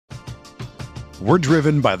We're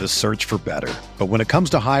driven by the search for better. But when it comes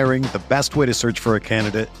to hiring, the best way to search for a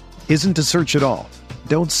candidate isn't to search at all.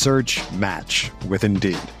 Don't search, match with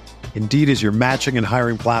Indeed. Indeed is your matching and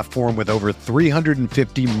hiring platform with over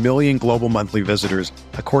 350 million global monthly visitors,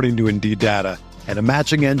 according to Indeed data, and a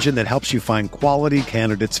matching engine that helps you find quality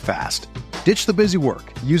candidates fast. Ditch the busy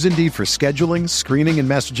work. Use Indeed for scheduling, screening, and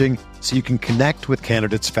messaging so you can connect with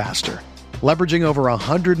candidates faster. Leveraging over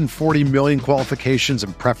 140 million qualifications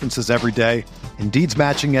and preferences every day, Indeed's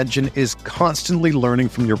matching engine is constantly learning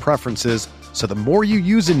from your preferences, so the more you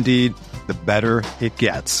use Indeed, the better it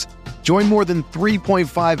gets. Join more than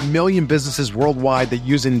 3.5 million businesses worldwide that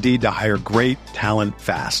use Indeed to hire great talent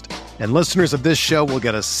fast. And listeners of this show will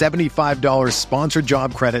get a $75 sponsored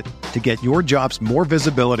job credit to get your jobs more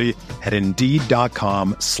visibility at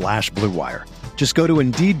Indeed.com/Blue Wire. Just go to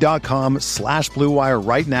Indeed.com/Blue Wire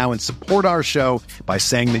right now and support our show by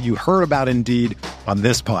saying that you heard about Indeed on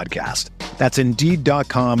this podcast. That's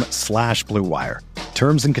Indeed.com/Blue Wire.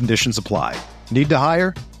 Terms and conditions apply. Need to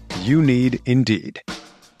hire? You need Indeed.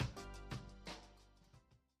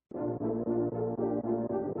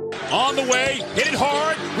 On the way, hit it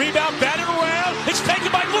hard, rebound, batted around, it's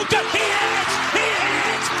taken by Luka, he hits,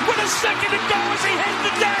 with a second to go as he hits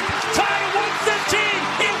the deck, tie at 115,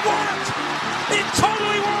 it worked,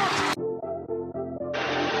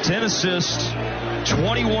 10 assists,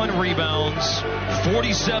 21 rebounds,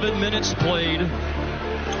 47 minutes played, and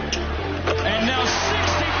now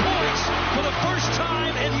 60 points for the first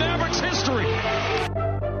time in Mavericks history.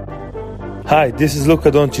 Hi, this is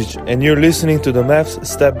Luka Doncic, and you're listening to the Mavs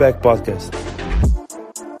Step Back Podcast.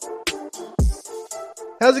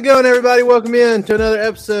 How's it going, everybody? Welcome in to another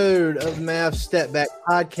episode of the Mavs Step Back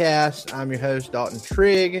Podcast. I'm your host, Dalton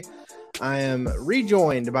Trigg. I am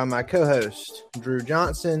rejoined by my co-host, Drew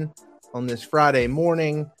Johnson, on this Friday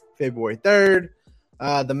morning, February 3rd.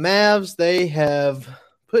 The Mavs, they have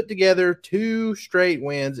put together 2 straight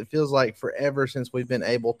wins. It feels like forever since we've been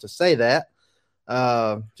able to say that.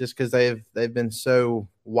 Just because they've been so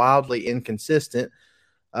wildly inconsistent.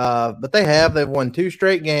 But they've won 2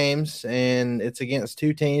 straight games, and it's against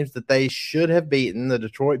 2 teams that they should have beaten, the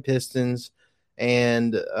Detroit Pistons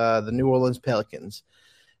and the New Orleans Pelicans.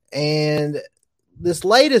 And this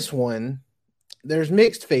latest one, there's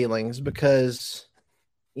mixed feelings because,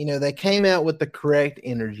 you know, they came out with the correct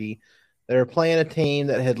energy. They were playing a team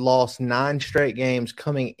that had lost 9 straight games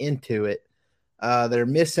coming into it. They're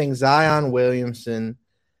missing Zion Williamson.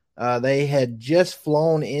 They had just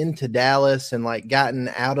flown into Dallas and gotten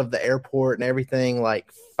out of the airport and everything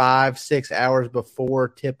 5-6 hours before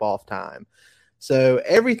tip-off time. So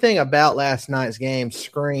everything about last night's game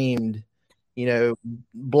screamed,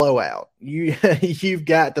 blowout. You've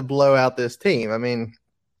got to blow out this team. I mean,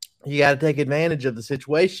 you got to take advantage of the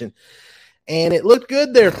situation. And it looked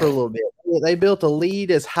good there for a little bit. They built a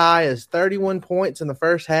lead as high as 31 points in the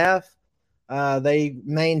first half. They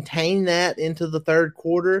maintained that into the third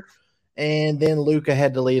quarter, and then Luka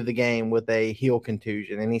had to leave the game with a heel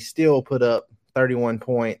contusion, and he still put up 31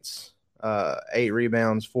 points, 8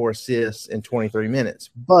 rebounds, 4 assists in 23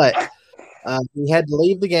 minutes. But he had to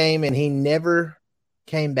leave the game, and he never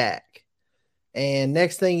came back. And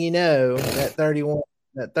next thing you know, that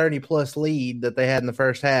 30-plus lead that they had in the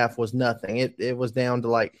first half was nothing. It was down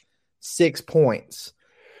to 6 points.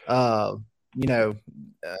 It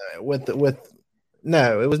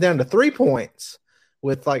was down to 3 points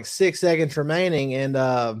with 6 seconds remaining, and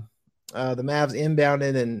the Mavs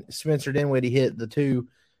inbounded, and Spencer Dinwiddie hit the 2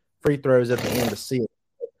 free throws at the end to seal it.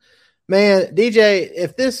 Man, DJ,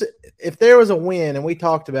 if there was a win, and we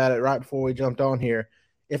talked about it right before we jumped on here,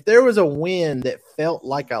 if there was a win that felt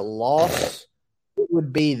like a loss, it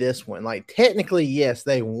would be this one. Technically, yes,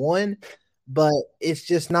 they won, but it's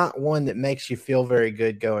just not one that makes you feel very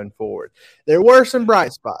good going forward. There were some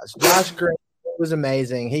bright spots. Josh Green was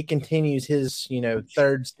amazing. He continues his,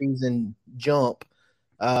 third season jump.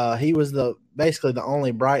 He was basically the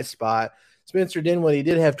only bright spot. Spencer Dinwiddie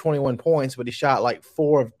did have 21 points, but he shot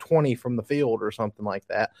 4 of 20 from the field or something like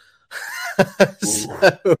that.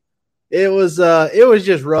 So it was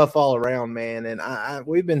just rough all around, man. And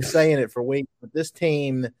we've been saying it for weeks, but this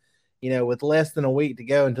team, with less than a week to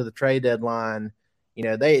go into the trade deadline,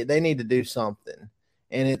 they need to do something.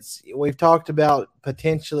 And we've talked about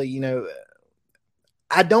potentially,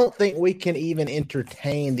 I don't think we can even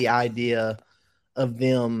entertain the idea of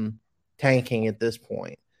them tanking at this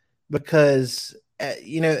point because,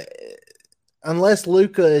 unless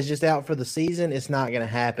Luka is just out for the season, it's not going to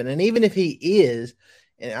happen. And even if he is,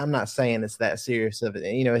 and I'm not saying it's that serious of it,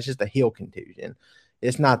 it's just a heel contusion.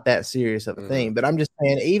 It's not that serious of a thing. But I'm just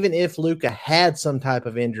saying, even if Luka had some type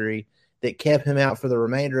of injury that kept him out for the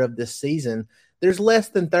remainder of this season, there's less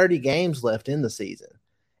than 30 games left in the season.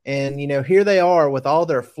 And, here they are with all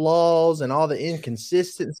their flaws and all the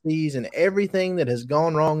inconsistencies and everything that has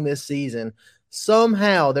gone wrong this season.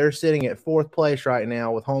 Somehow they're sitting at fourth place right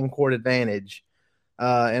now with home court advantage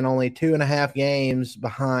and only 2.5 games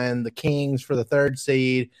behind the Kings for the third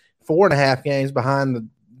seed, 4.5 games behind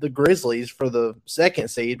the Grizzlies for the second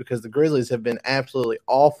seed, because the Grizzlies have been absolutely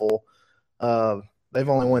awful. They've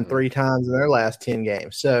only won 3 times in their last 10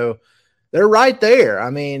 games. So they're right there. I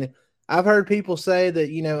mean, I've heard people say that,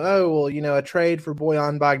 a trade for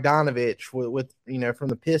Bojan Bogdanovic with from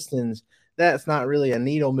the Pistons, that's not really a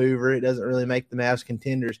needle mover. It doesn't really make the Mavs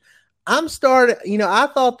contenders. I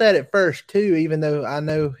thought that at first too, even though I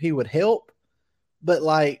know he would help. But,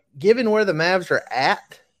 given where the Mavs are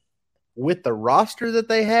at with the roster that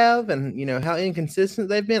they have and, how inconsistent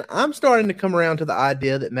they've been, I'm starting to come around to the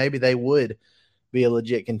idea that maybe they would be a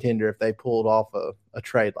legit contender if they pulled off a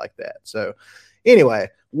trade like that. So, anyway,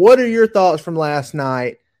 what are your thoughts from last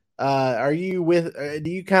night? Do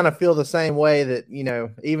you kind of feel the same way that,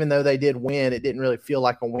 even though they did win, it didn't really feel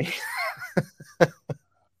like a win?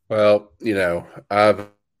 Well, I've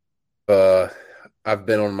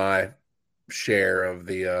been on my share of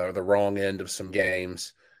the wrong end of some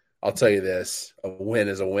games. I'll tell you this, a win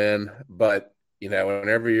is a win, but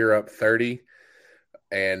whenever you're up 30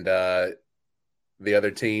 and the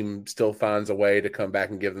other team still finds a way to come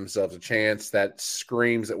back and give themselves a chance, that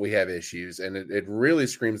screams that we have issues. And it really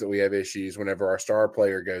screams that we have issues whenever our star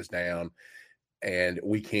player goes down and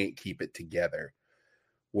we can't keep it together,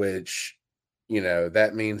 which,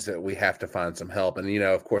 that means that we have to find some help. And,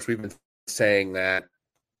 of course, we've been saying that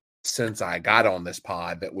since I got on this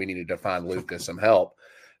pod that we needed to find Luka some help.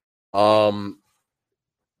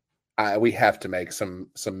 We have to make some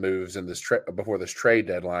moves in this before this trade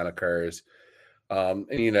deadline occurs. And,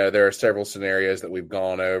 there are several scenarios that we've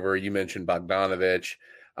gone over. You mentioned Bogdanovic.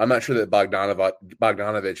 I'm not sure that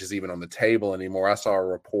Bogdanovic is even on the table anymore. I saw a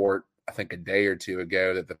report, I think a day or two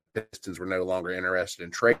ago, that the Pistons were no longer interested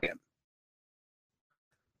in trading him.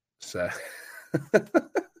 So,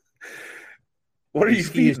 what are you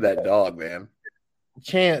feeding that dog, man?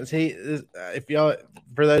 Chance,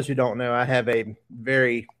 for those who don't know, I have a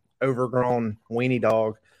very overgrown weenie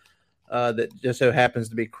dog that just so happens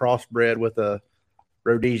to be crossbred with a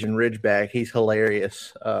Rhodesian Ridgeback. He's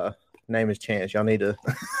hilarious. Name is Chance. Y'all need to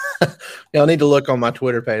look on my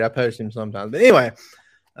Twitter page. I post him sometimes. But anyway,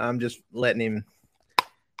 I'm just letting him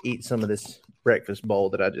eat some of this breakfast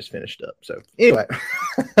bowl that I just finished up. So anyway,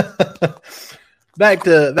 back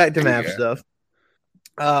to Mav stuff.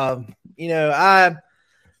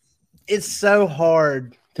 It's so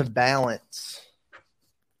hard to balance.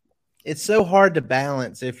 It's so hard to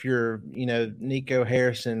balance if you're, Nico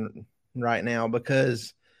Harrison right now,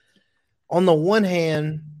 because on the one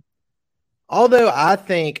hand, although I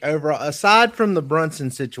think aside from the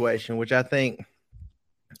Brunson situation, which I think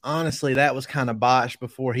honestly that was kind of botched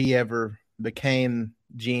before he ever became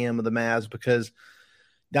GM of the Mavs, because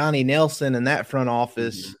Donnie Nelson and that front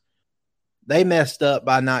office, they messed up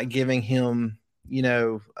by not giving him,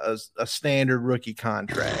 a standard rookie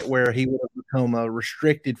contract where he would have become a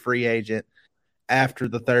restricted free agent after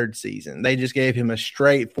the third season. They just gave him a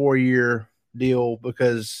straight 4-year deal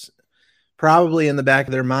because probably in the back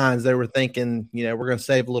of their minds, they were thinking, we're going to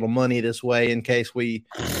save a little money this way in case we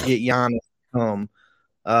get Giannis to come,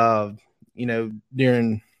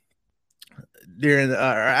 during or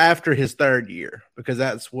after his third year, because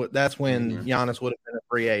that's when Giannis would have been a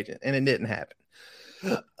free agent, and it didn't happen.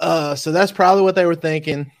 So that's probably what they were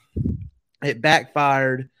thinking. It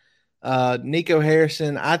backfired. Nico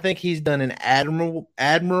Harrison, I think he's done an admirable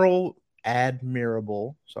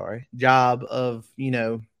job of,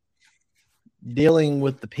 dealing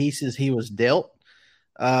with the pieces he was dealt.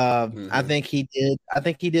 I think he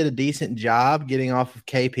did a decent job getting off of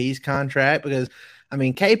KP's contract, because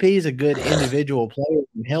KP is a good individual player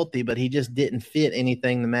and healthy, but he just didn't fit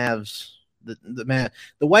anything the Mavs. The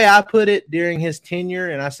way I put it during his tenure,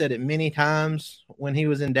 and I said it many times when he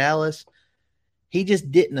was in Dallas, he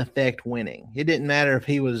just didn't affect winning. It didn't matter if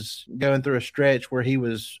he was going through a stretch where he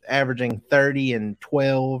was averaging 30 and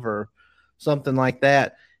 12 or something like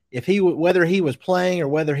that. Whether he was playing or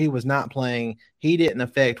whether he was not playing, he didn't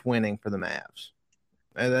affect winning for the Mavs.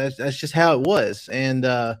 That's just how it was. And,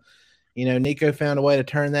 Nico found a way to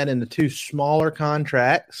turn that into 2 smaller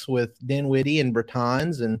contracts with Dinwiddie and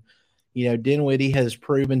Bertans. And, Dinwiddie has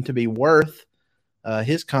proven to be worth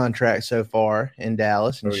his contract so far in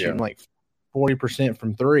Dallas, and shooting like 40%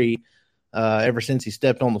 from 3 ever since he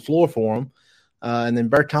stepped on the floor for him. And then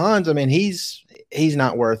Bertans, he's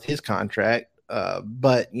not worth his contract,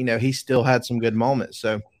 but, he still had some good moments.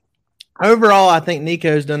 So overall, I think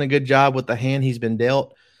Nico's done a good job with the hand he's been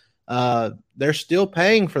dealt. They're still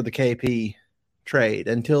paying for the KP trade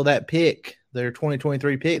until that pick, their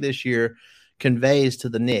 2023 pick this year, conveys to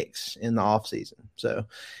the Knicks in the offseason. So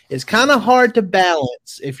it's kind of hard to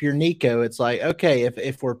balance if you're Nico. It's like, okay,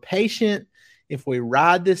 if we're patient, if we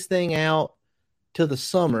ride this thing out to the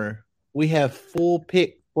summer, we have full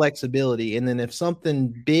pick flexibility. And then if something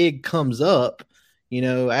big comes up,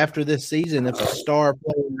 after this season, if a star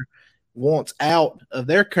player wants out of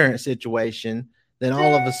their current situation, then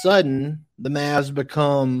all of a sudden the Mavs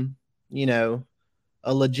become,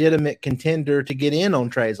 a legitimate contender to get in on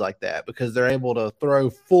trades like that because they're able to throw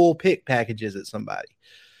full pick packages at somebody.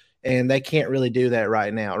 And they can't really do that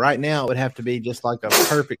right now. Right now, it would have to be just like a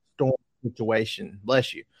perfect storm situation.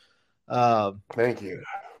 Bless you. Thank you.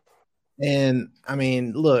 And, I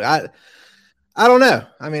mean, look, I don't know.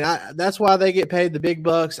 I mean, that's why they get paid the big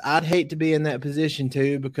bucks. I'd hate to be in that position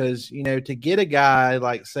too because, to get a guy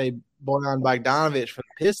like, say, Bojan Bogdanović from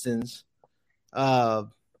the Pistons, the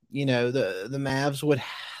Mavs would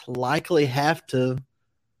likely have to,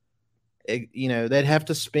 they'd have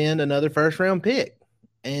to spend another first-round pick.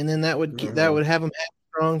 And then that would have them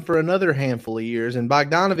strong for another handful of years. And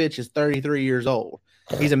Bogdanović is 33 years old.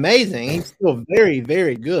 He's amazing. He's still very,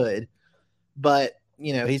 very good. But,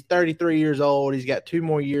 he's 33 years old. He's got 2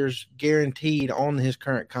 more years guaranteed on his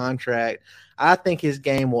current contract. I think his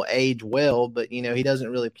game will age well, but, he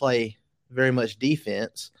doesn't really play very much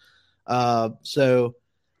defense. So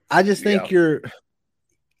I just think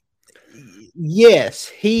yes,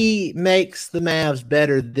 he makes the Mavs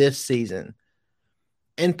better this season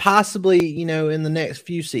and possibly, in the next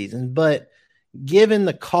few seasons. But given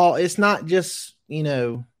the call, it's not just,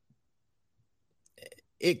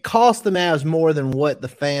 it costs the Mavs more than what the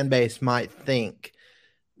fan base might think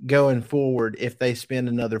going forward if they spend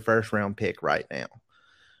another first-round pick right now.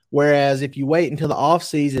 Whereas if you wait until the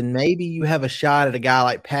offseason, maybe you have a shot at a guy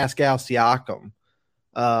like Pascal Siakam,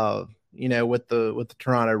 with the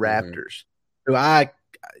Toronto Raptors, who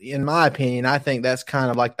in my opinion, I think that's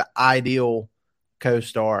kind of like the ideal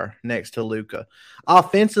co-star next to Luka.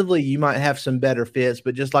 Offensively, you might have some better fits,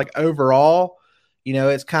 but just like overall,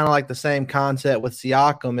 it's kind of like the same concept with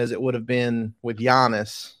Siakam as it would have been with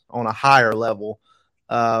Giannis on a higher level.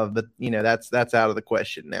 But that's out of the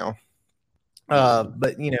question now.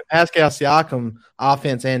 But Pascal Siakam,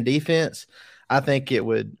 offense and defense, I think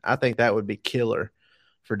that would be killer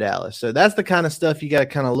for Dallas. So that's the kind of stuff you got to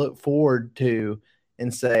kind of look forward to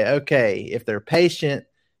and say, okay, if they're patient,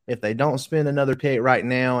 if they don't spend another pick right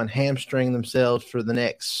now and hamstring themselves for the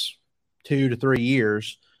next 2 to 3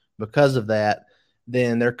 years because of that,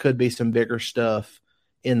 then there could be some bigger stuff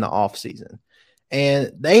in the offseason.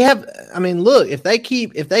 And they have, I mean, look, if they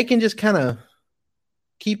can just kind of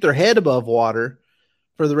keep their head above water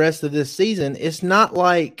for the rest of this season, it's not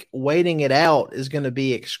like waiting it out is going to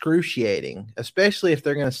be excruciating, especially if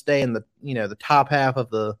they're going to stay in the, the top half of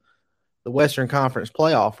the Western Conference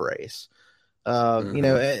playoff race.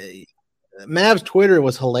 Mavs Twitter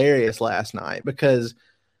was hilarious last night because,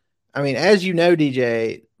 I mean, as you know,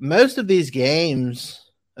 DJ, most of these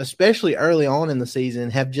games, especially early on in the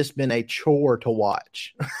season, have just been a chore to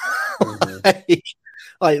watch.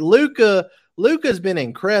 like Luka's been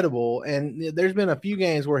incredible, and there's been a few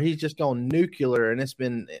games where he's just gone nuclear, and it's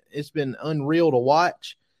been unreal to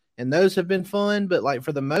watch, and those have been fun. But like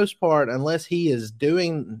for the most part, unless he is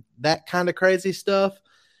doing that kind of crazy stuff,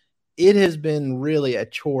 it has been really a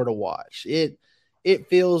chore to watch. It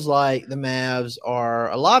feels like the Mavs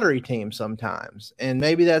are a lottery team sometimes, and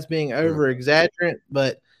maybe that's being over exaggerant,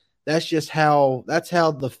 but that's how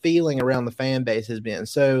the feeling around the fan base has been.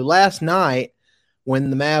 So last night,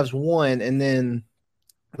 when the Mavs won and then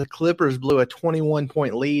the Clippers blew a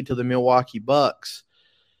 21-point lead to the Milwaukee Bucks,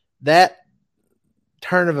 that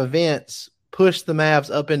turn of events pushed the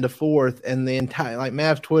Mavs up into fourth, and the entire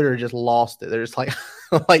Mavs Twitter just lost it. They're just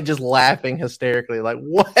like just laughing hysterically, like,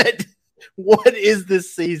 what is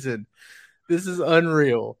this season? This is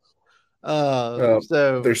unreal.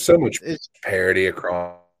 So there's so much parity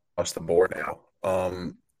across the board now.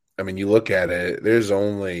 I mean, you look at it, there's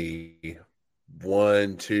only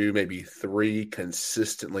 1, 2, maybe 3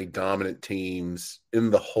 consistently dominant teams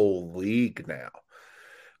in the whole league now.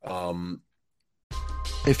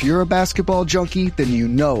 If you're a basketball junkie, then you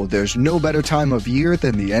know there's no better time of year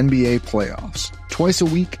than the NBA playoffs. Twice a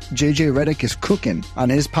week, JJ Redick is cooking on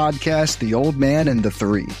his podcast, The Old Man and the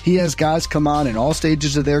Three. He has guys come on in all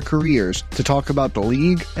stages of their careers to talk about the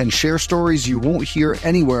league and share stories you won't hear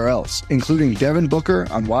anywhere else, including Devin Booker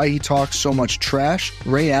on why he talks so much trash,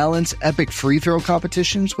 Ray Allen's epic free throw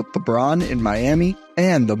competitions with LeBron in Miami,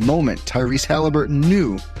 and the moment Tyrese Halliburton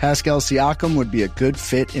knew Pascal Siakam would be a good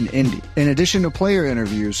fit in Indy. In addition to player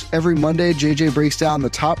interviews, every Monday JJ breaks down the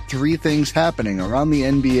top 3 things happening around the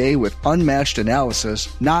NBA with unmatched analysis,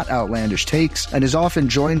 not outlandish takes, and is often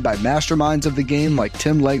joined by masterminds of the game like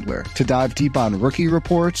Tim Legler to dive deep on rookie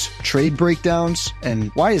reports, trade breakdowns,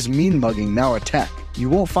 and why is mean mugging now a tech. You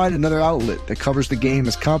won't find another outlet that covers the game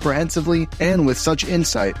as comprehensively and with such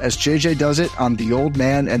insight as JJ does it on The Old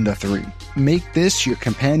Man and the Three. Make this your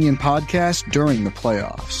companion podcast during the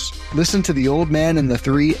playoffs. Listen to The Old Man and the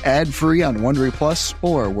Three ad-free on Wondery Plus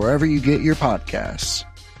or wherever you get your podcasts.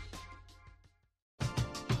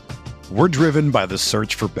 We're driven by the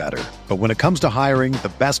search for better. But when it comes to hiring,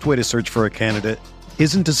 the best way to search for a candidate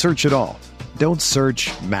isn't to search at all. Don't search,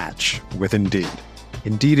 match with Indeed.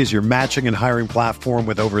 Indeed is your matching and hiring platform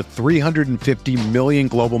with over 350 million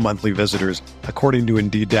global monthly visitors, according to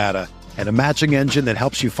Indeed data, and a matching engine that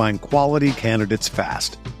helps you find quality candidates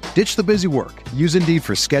fast. Ditch the busy work. Use Indeed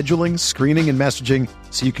for scheduling, screening, and messaging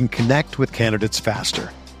so you can connect with candidates faster.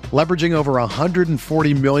 Leveraging over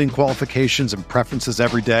 140 million qualifications and preferences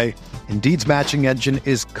every day, Indeed's matching engine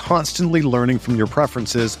is constantly learning from your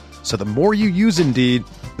preferences, so the more you use Indeed,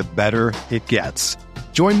 the better it gets.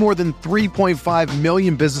 Join more than 3.5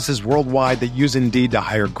 million businesses worldwide that use Indeed to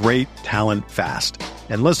hire great talent fast.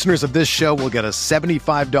 And listeners of this show will get a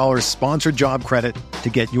 $75 sponsored job credit to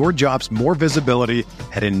get your jobs more visibility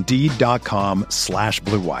at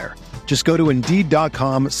Indeed.com/Blue Wire. Just go to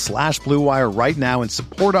Indeed.com/Blue Wire right now and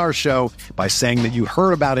support our show by saying that you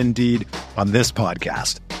heard about Indeed on this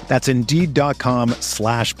podcast. That's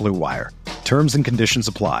Indeed.com/Blue Wire. Terms and conditions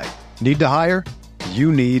apply. Need to hire?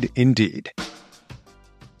 You need Indeed.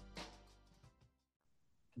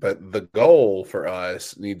 But the goal for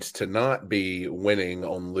us needs to not be winning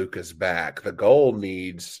on Luka's back. The goal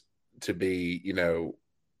needs to be,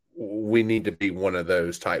 we need to be one of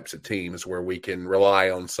those types of teams where we can rely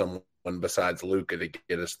on someone besides Luka to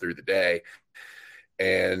get us through the day.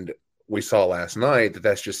 And we saw last night that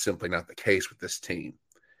that's just simply not the case with this team.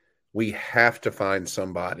 We have to find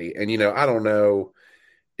somebody. And, I don't know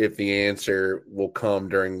if the answer will come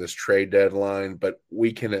during this trade deadline, but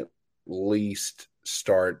we can at least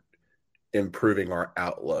start improving our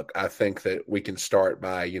outlook. I think that we can start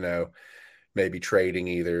by, maybe trading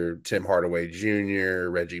either Tim Hardaway Jr.,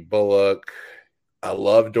 Reggie Bullock. I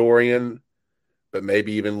love Dorian, but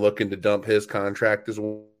maybe even looking to dump his contract as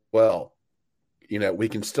well. We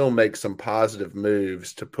can still make some positive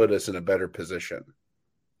moves to put us in a better position.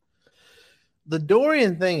 The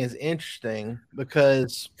Dorian thing is interesting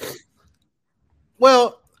because,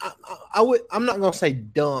 well, I'm not going to say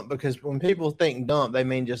dump, because when people think dump, they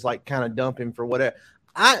mean just like kind of dump him for whatever.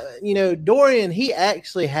 Dorian, he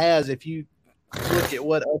actually has, if you look at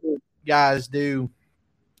what other guys do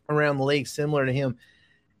around the league similar to him,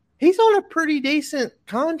 he's on a pretty decent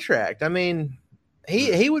contract. I mean,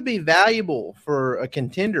 he would be valuable for a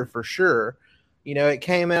contender for sure.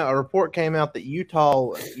 A report came out that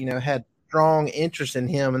Utah, had strong interest in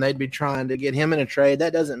him and they'd be trying to get him in a trade.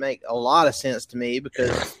 That doesn't make a lot of sense to me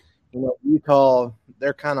because, Utah,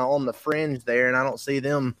 they're kind of on the fringe there, and I don't see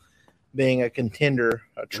them being a contender,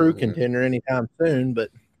 a true contender anytime soon. But,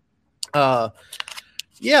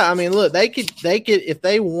 yeah, I mean, look, they could, if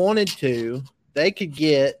they wanted to, they could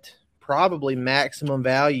get probably maximum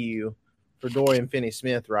value for Dorian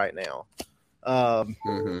Finney-Smith right now.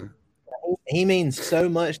 He means so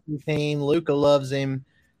much to the team. Luka loves him.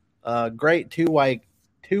 Great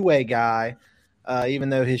two-way guy, even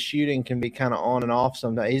though his shooting can be kind of on and off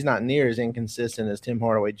sometimes. He's not near as inconsistent as Tim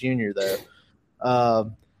Hardaway Jr., though.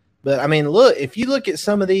 But, I mean, look, if you look at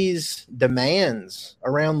some of these demands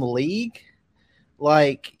around the league,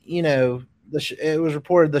 like, it was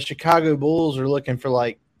reported the Chicago Bulls are looking for,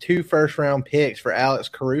 like, 2 first-round picks for Alex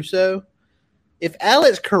Caruso. If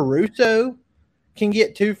Alex Caruso can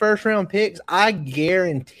get 2 first-round picks, I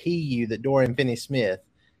guarantee you that Dorian Finney-Smith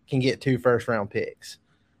can get 2 first-round picks,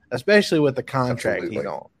 especially with the contract he's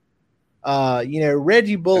on.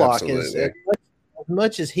 Reggie Bullock is as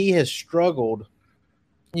much as he has struggled,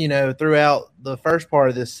 throughout the first part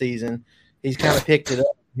of this season, he's kind of picked it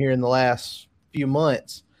up here in the last few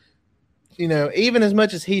months. Even as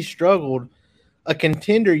much as he struggled, a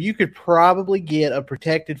contender, you could probably get a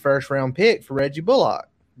protected first-round pick for Reggie Bullock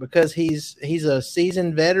because he's a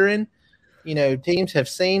seasoned veteran. Teams have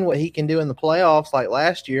seen what he can do in the playoffs, like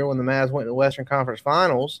last year when the Mavs went to the Western Conference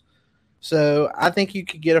Finals. So I think you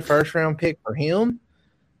could get a first-round pick for him.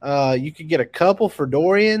 You could get a couple for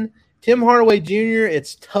Dorian. Tim Hardaway Jr.,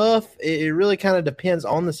 it's tough. It really kind of depends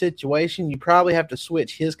on the situation. You probably have to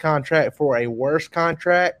switch his contract for a worse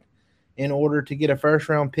contract in order to get a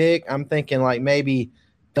first-round pick. I'm thinking like maybe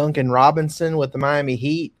Duncan Robinson with the Miami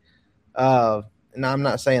Heat. And I'm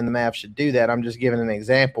not saying the Mavs should do that. I'm just giving an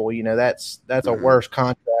example. You know, that's a worse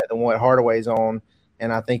contract than what Hardaway's on,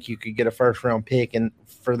 and I think you could get a first-round pick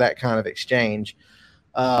for that kind of exchange.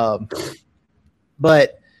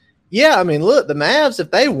 But, yeah, I mean, look, the Mavs,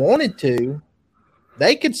 if they wanted to,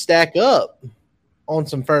 they could stack up on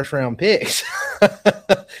some first-round picks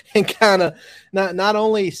and kind of not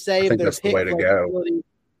only save their pick flexibility.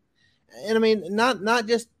 And, I mean, not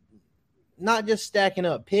just stacking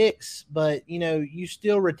up picks, but, you know, you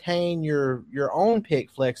still retain your own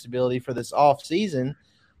pick flexibility for this off season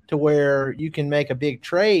to where you can make a big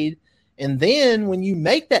trade. And then when you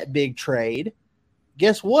make that big trade,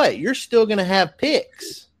 guess what? You're still going to have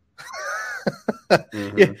picks.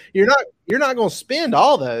 Mm-hmm. You're not going to spend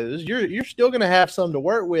all those. You're still going to have some to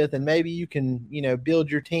work with, and maybe you can, you know, build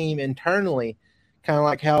your team internally, kind of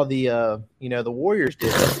like how the Warriors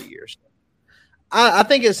did over the years. I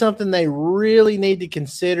think it's something they really need to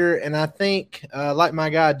consider, and I think, like my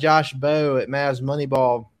guy Josh Bowe at Mavs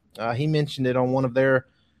Moneyball, he mentioned it on one of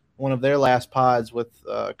their last pods with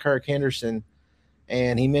Kirk Henderson,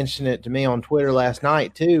 and he mentioned it to me on Twitter last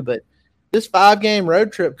night too. But this 5-game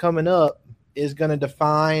road trip coming up is going to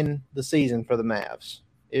define the season for the Mavs.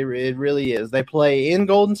 It really is. They play in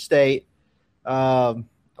Golden State on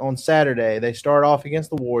Saturday. They start off against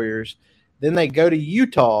the Warriors. Then they go to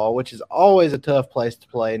Utah, which is always a tough place to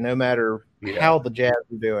play, no matter how the Jazz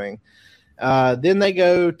are doing. Then they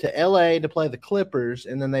go to L.A. to play the Clippers,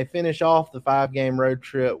 and then they finish off the 5-game road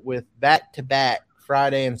trip with back-to-back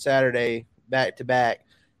Friday and Saturday back-to-back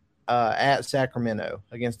at Sacramento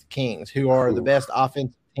against the Kings, who are the best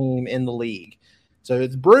offensive team in the league. So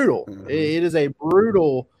it's brutal. Mm-hmm. It is a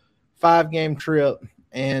brutal 5-game trip,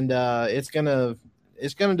 and it's gonna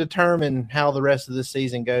determine how the rest of the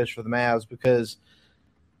season goes for the Mavs, because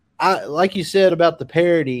like you said about the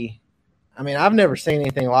parity, I mean, I've never seen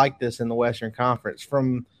anything like this in the Western Conference.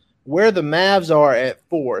 From where the Mavs are at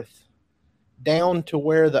 4th down to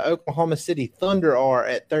where the Oklahoma City Thunder are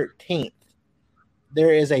at 13th,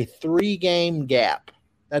 there is a 3-game gap.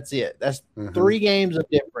 That's it. That's 3 games of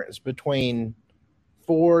difference between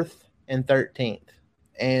 4th and 13th.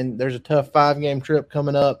 And there's a tough 5-game trip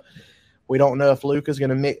coming up. We don't know if Luka's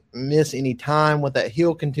going to miss any time with that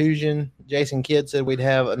heel contusion. Jason Kidd said we'd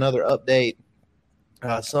have another update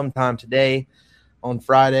sometime today on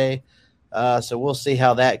Friday. So we'll see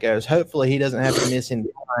how that goes. Hopefully he doesn't have to miss any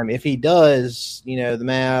time. If he does, you know, the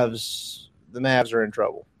Mavs are in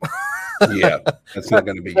trouble. Yeah, that's not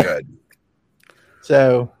going to be good.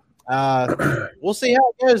 So we'll see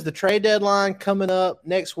how it goes. The trade deadline coming up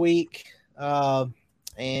next week.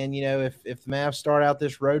 And, you know, if the Mavs start out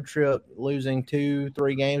this road trip losing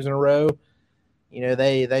 2-3 games in a row, you know,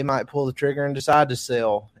 they might pull the trigger and decide to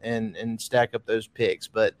sell and stack up those picks.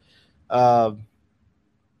 But I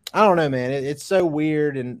don't know, man. It's so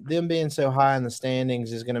weird, and them being so high in the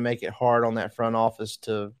standings is going to make it hard on that front office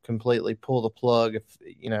to completely pull the plug.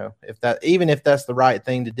 Even if that's the right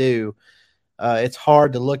thing to do, it's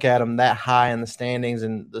hard to look at them that high in the standings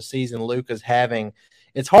and the season Luka's having.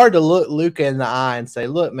 It's hard to look Luka in the eye and say,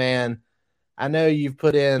 look, man, I know you've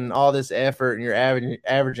put in all this effort and you're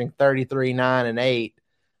averaging 33, 9, and 8.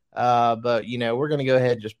 But, you know, we're going to go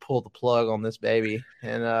ahead and just pull the plug on this baby.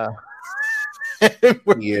 And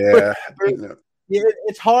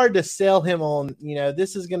it's hard to sell him on, you know,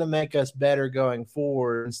 this is going to make us better going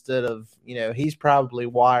forward, instead of, you know, he's probably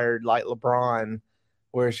wired like LeBron,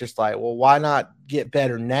 where it's just like, well, why not get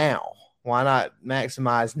better now? Why not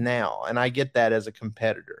maximize now? And I get that as a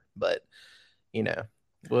competitor, but, you know,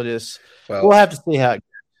 we'll have to see how it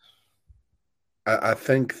goes. I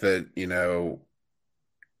think that, you know,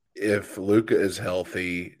 if Luka is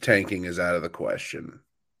healthy, tanking is out of the question.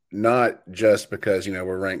 Not just because, you know,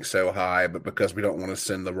 we're ranked so high, but because we don't want to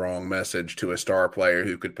send the wrong message to a star player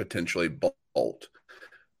who could potentially bolt.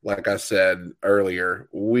 Like I said earlier,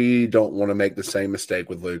 we don't want to make the same mistake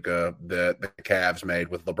with Luka that the Cavs made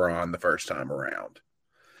with LeBron the first time around.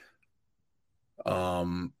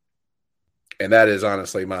 And that is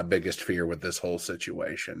honestly my biggest fear with this whole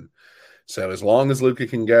situation. So as long as Luka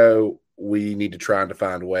can go, we need to try to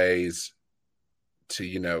find ways to,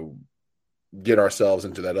 you know, get ourselves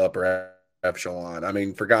into that upper echelon. I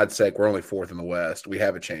mean, for God's sake, we're only 4th in the West. We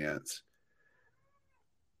have a chance.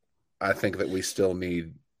 I think that we still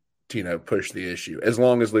need to, you know, push the issue as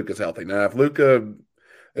long as Luka's healthy. Now,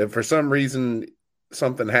 if for some reason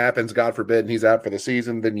something happens, God forbid, and he's out for the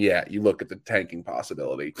season, then yeah, you look at the tanking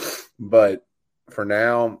possibility. But for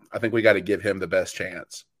now, I think we got to give him the best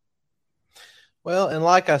chance. Well, and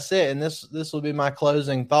like I said, and this will be my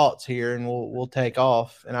closing thoughts here, and we'll take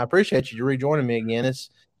off. And I appreciate you rejoining me again. It's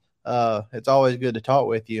always good to talk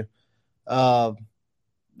with you.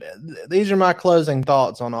 These are my closing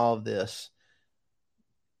thoughts on all of this.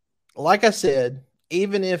 Like I said,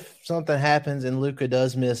 even if something happens and Luka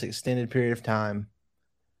does miss extended period of time,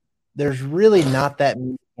 there's really not that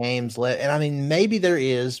many games left. And I mean, maybe there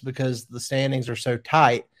is because the standings are so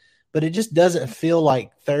tight, but it just doesn't feel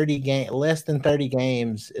like less than 30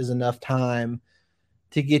 games is enough time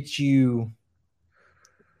to get you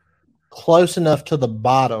close enough to the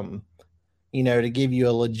bottom, to give you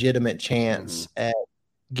a legitimate chance at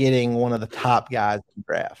getting one of the top guys in the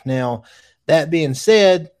draft. Now, that being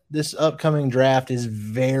said, this upcoming draft is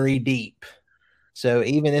very deep. So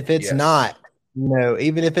even if it's not,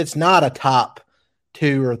 even if it's not a top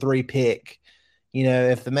 2 or 3 pick,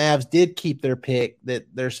 if the Mavs did keep their pick that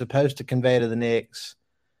they're supposed to convey to the Knicks,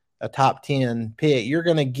 a top 10 pick, you're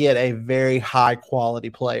going to get a very high quality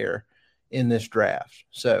player in this draft.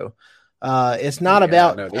 So it's not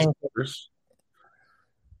about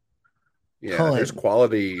there's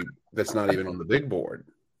quality that's not even on the big board.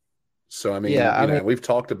 So, I mean, we've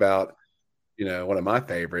talked about, one of my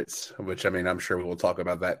favorites, which, I mean, I'm sure we will talk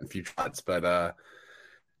about that in future months, but,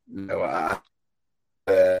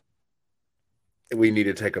 we need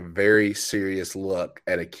to take a very serious look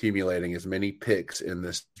at accumulating as many picks in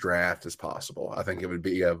this draft as possible. I think it would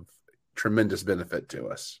be of tremendous benefit to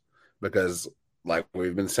us because, like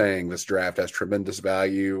we've been saying, this draft has tremendous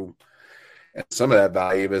value, and some of that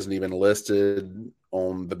value isn't even listed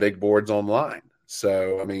on the big boards online.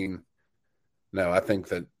 So, I mean, no, I think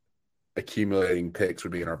that accumulating picks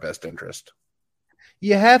would be in our best interest.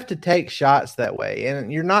 You have to take shots that way,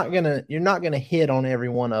 and you're not gonna hit on every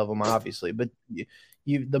one of them, obviously. But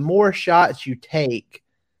the more shots you take,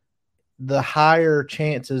 the higher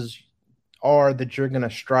chances are that you're gonna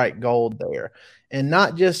strike gold there, and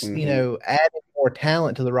not just adding more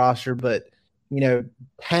talent to the roster, but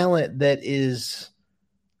talent that is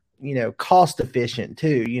cost efficient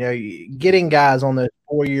too. Getting guys on those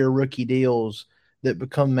 4-year rookie deals that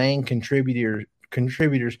become main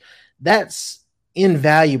contributors. That's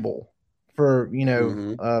invaluable for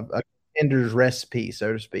a contender's recipe,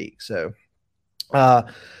 so to speak. So I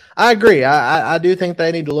agree. I do think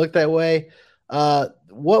they need to look that way.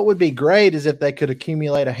 What would be great is if they could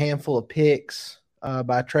accumulate a handful of picks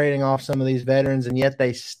by trading off some of these veterans, and yet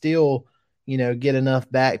they still get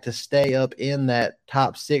enough back to stay up in that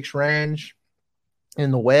top 6 range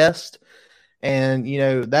in the West. And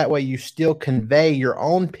that way you still convey your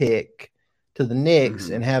own pick to the Knicks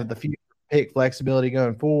and have the future pick flexibility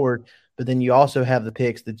going forward, but then you also have the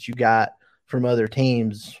picks that you got from other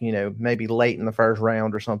teams, maybe late in the first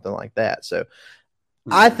round or something like that. So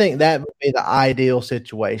I think that would be the ideal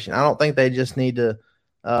situation. I don't think they just need to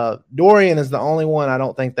Dorian is the only one I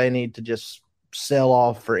don't think they need to just sell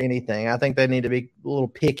off for anything. I think they need to be a little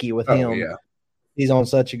picky with him. Yeah. He's on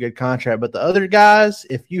such a good contract. But the other guys,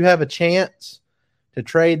 if you have a chance to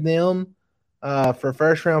trade them for a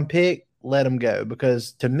first-round pick, let them go.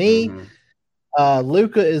 Because to me,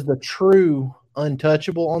 Luka is the true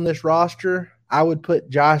untouchable on this roster. I would put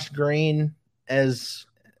Josh Green as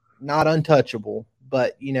not untouchable,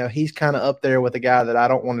 but, he's kind of up there with a guy that I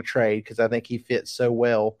don't want to trade because I think he fits so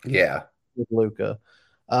well with Luka.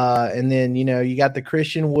 And then, you got the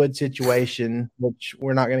Christian Wood situation, which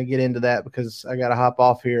we're not going to get into that because I got to hop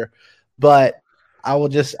off here. But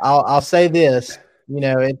I'll say this,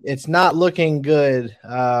 it's not looking good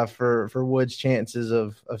for Wood's chances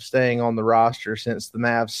of staying on the roster since the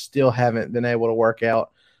Mavs still haven't been able to work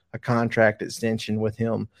out a contract extension with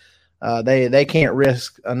him. They can't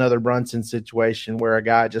risk another Brunson situation where a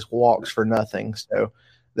guy just walks for nothing. So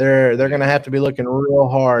they're going to have to be looking real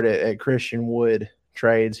hard at Christian Wood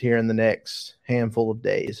trades here in the next handful of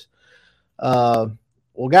days. Well,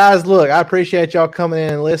 guys, look, I appreciate y'all coming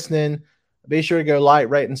in and listening. Be sure to go like,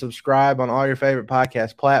 rate, and subscribe on all your favorite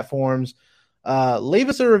podcast platforms. Leave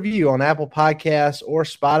us a review on Apple Podcasts or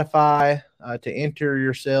Spotify to enter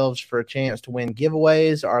yourselves for a chance to win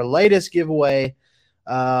giveaways. Our latest giveaway,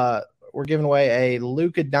 we're giving away a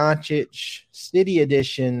Luka Doncic City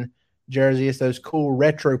Edition jersey. It's those cool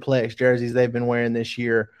Retroplex jerseys they've been wearing this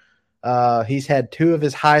year. He's had 2 of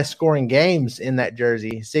his highest scoring games in that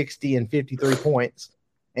jersey, 60 and 53 points.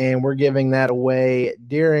 And we're giving that away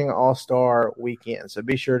during All-Star weekend. So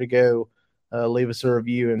be sure to go leave us a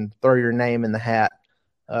review and throw your name in the hat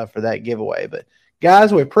for that giveaway. But,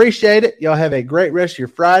 guys, we appreciate it. Y'all have a great rest of your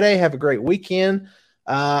Friday. Have a great weekend.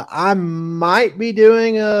 I might be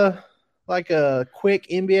doing a quick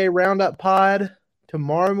NBA roundup pod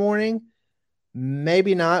tomorrow morning.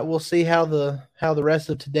 Maybe not. We'll see how the rest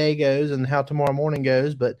of today goes and how tomorrow morning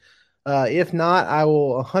goes. But if not, I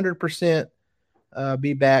will 100%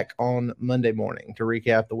 be back on Monday morning to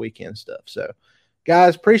recap the weekend stuff. So,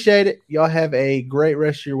 guys, appreciate it. Y'all have a great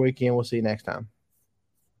rest of your weekend. We'll see you next time.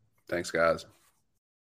 Thanks, guys.